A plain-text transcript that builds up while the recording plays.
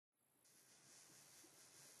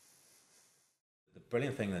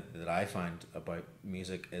brilliant thing that I find about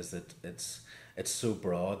music is that it's so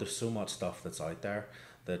broad. There's so much stuff that's out there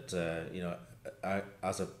that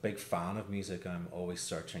as a big fan of music, I'm always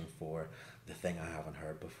searching for the thing I haven't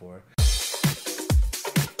heard before.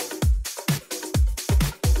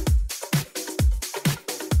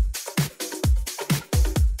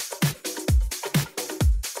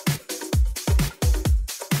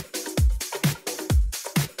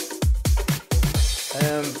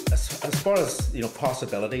 As far as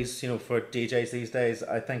possibilities for DJs these days,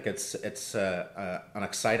 I think it's an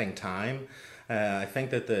exciting time. I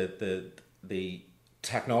think that the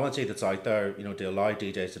technology that's out there to allow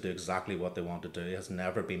DJs to do exactly what they want to do has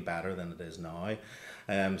never been better than it is now.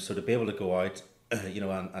 So to be able to go out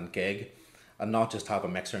and gig, and not just have a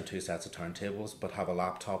mixer and two sets of turntables, but have a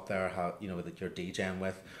laptop there, that you're DJing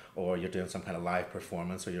with, or you're doing some kind of live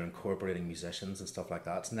performance, or you're incorporating musicians and stuff like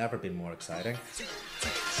that. It's never been more exciting.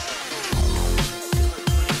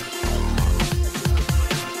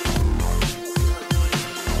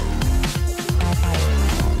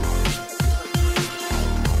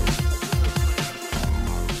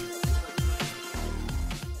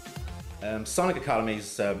 Sonic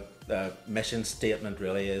Academy's mission statement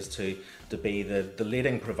really is to be the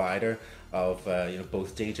leading provider of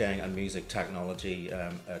both DJing and music technology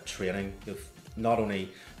training, not only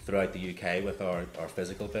throughout the UK with our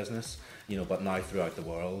physical business, but now throughout the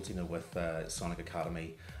world, with Sonic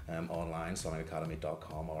Academy online,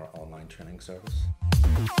 sonicacademy.com, our online training service.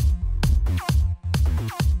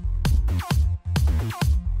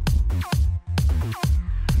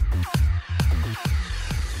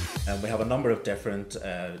 And we have a number of different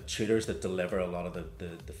tutors that deliver a lot of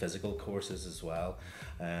the physical courses as well.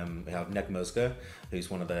 We have Nick Musga, who's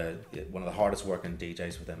one of the hardest working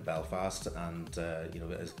DJs within Belfast, and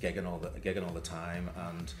is gigging all the time,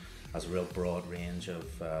 and has a real broad range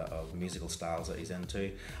of musical styles that he's into.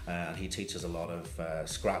 And he teaches a lot of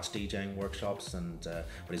scratch DJing workshops, but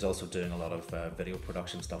he's also doing a lot of video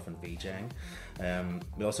production stuff and VJing.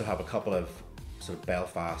 We also have a couple of sort of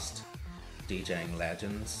Belfast DJing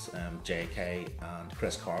legends, JK and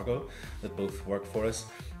Chris Cargo, that both work for us,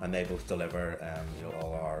 and they both deliver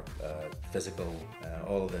all our physical,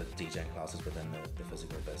 all of the DJing classes within the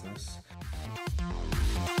physical business.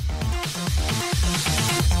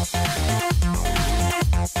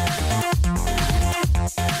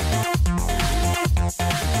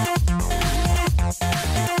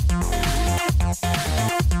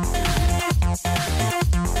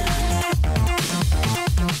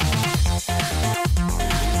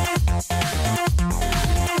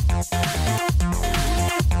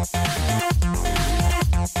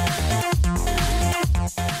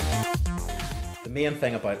 The main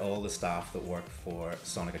thing about all the staff that work for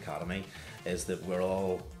Sonic Academy is that we're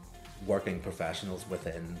all working professionals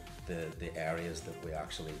within the areas that we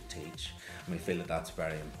actually teach, and we feel that that's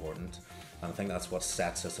very important. And I think that's what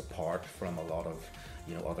sets us apart from a lot of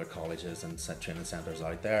other colleges and training centres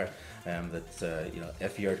out there.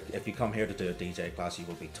 If you come here to do a DJ class, you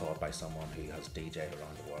will be taught by someone who has DJed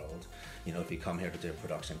around the world. If you come here to do a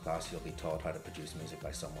production class, you'll be taught how to produce music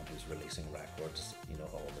by someone who's releasing records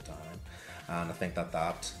all the time. And I think that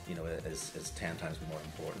is 10 times more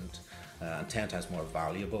important and 10 times more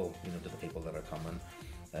valuable to the people that are coming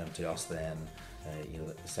to us than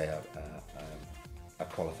say a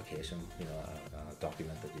qualification, a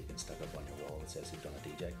document that you can stick up on your wall that says you've done a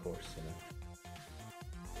DJ course.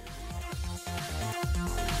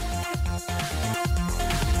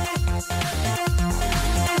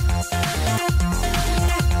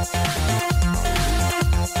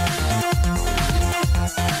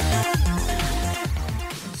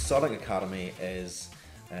 Sonic Academy is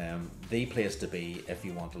the place to be if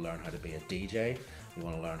you want to learn how to be a DJ. You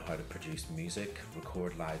want to learn how to produce music,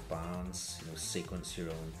 record live bands, sequence your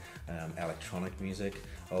own electronic music.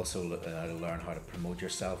 Also learn how to promote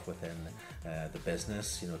yourself within the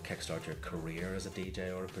business, kickstart your career as a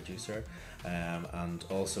DJ or a producer, and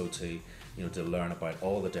also to learn about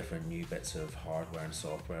all the different new bits of hardware and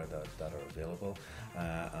software that are available,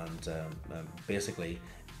 and basically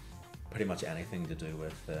pretty much anything to do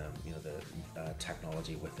with the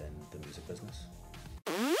technology within the music business.